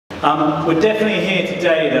We're definitely here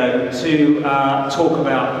today, though, to talk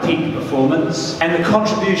about peak performance and the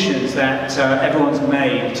contributions that everyone's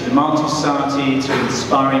made to the Marketing Society, to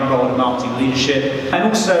inspiring bold marketing leadership, and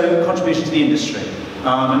also contribution to the industry.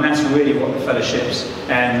 And that's really what the fellowships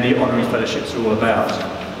and the Honorary Fellowships are all about.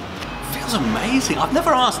 It feels amazing. I've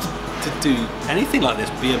never asked to do anything like this,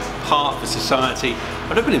 be a part of a society.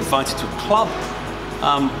 I've never been invited to a club,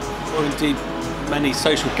 or indeed many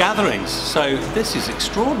social gatherings, so this is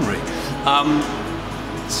extraordinary.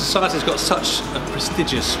 Society's got such a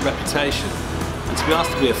prestigious reputation, and to be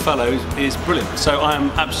asked to be a fellow is brilliant, so I am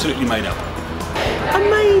absolutely made up.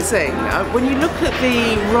 Amazing! When you look at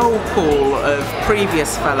the roll call of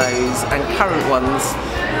previous fellows and current ones,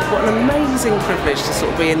 what an amazing privilege to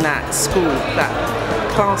sort of be in that school, that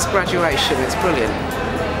class graduation. It's brilliant.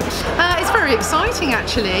 It's very exciting,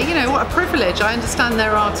 actually. You know, what a privilege. I understand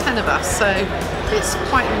there are 10 of us, so it's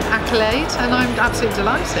quite an accolade, and I'm absolutely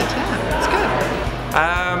delighted. Yeah, it's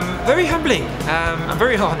good. Very humbling. I'm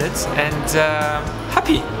very honoured and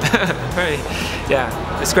happy.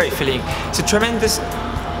 It's a great feeling. It's a tremendous.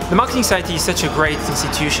 The Marketing Society is such a great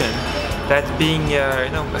institution that being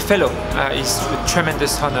a fellow is a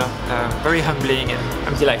tremendous honour. Very humbling, and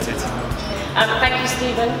I'm delighted. Thank you,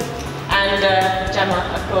 Stephen. And Gemma,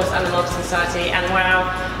 of course, and the Marketing Society, and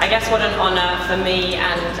wow, I guess what an honour for me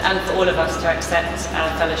and for all of us to accept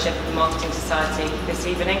a fellowship of the Marketing Society this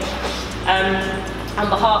evening. On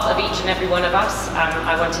behalf of each and every one of us,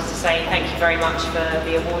 I wanted to say thank you very much for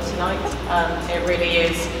the award tonight. It really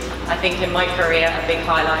is, I think, in my career, a big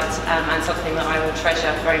highlight and something that I will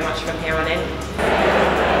treasure very much from here on in.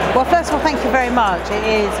 Well, first of all, thank you very much. It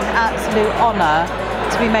is an absolute honour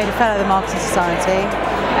to be made a Fellow of the Marketing Society.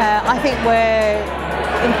 I think we're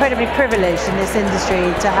incredibly privileged in this industry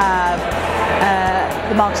to have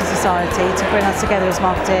the Marketing Society to bring us together as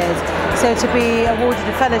marketeers. So to be awarded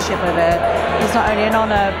a fellowship of it is not only an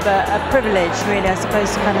honour but a privilege, really, I suppose,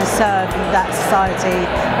 to kind of serve that society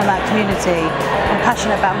and that community. I'm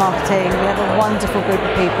passionate about marketing. We have a wonderful group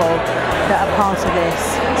of people that are part of this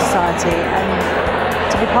society, and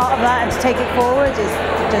to be part of that and to take it forward is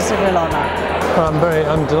just a real honour.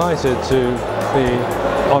 I'm delighted to be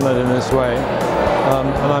honoured in this way,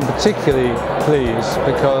 and I'm particularly pleased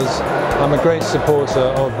because I'm a great supporter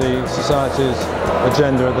of the Society's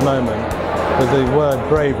agenda at the moment, with the word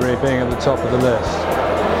bravery being at the top of the list.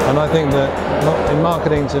 And I think that in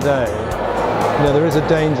marketing today, there is a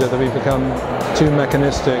danger that we've become too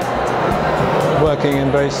mechanistic, working in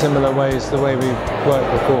very similar ways to the way we've worked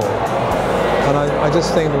before. And I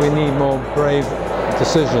just think that we need more brave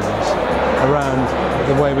decisions around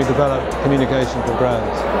the way we develop communication for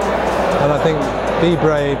brands. And I think be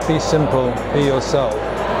brave, be simple, be yourself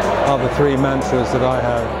are the three mantras that I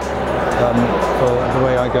have for the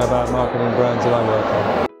way I go about marketing brands that I work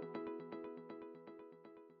on.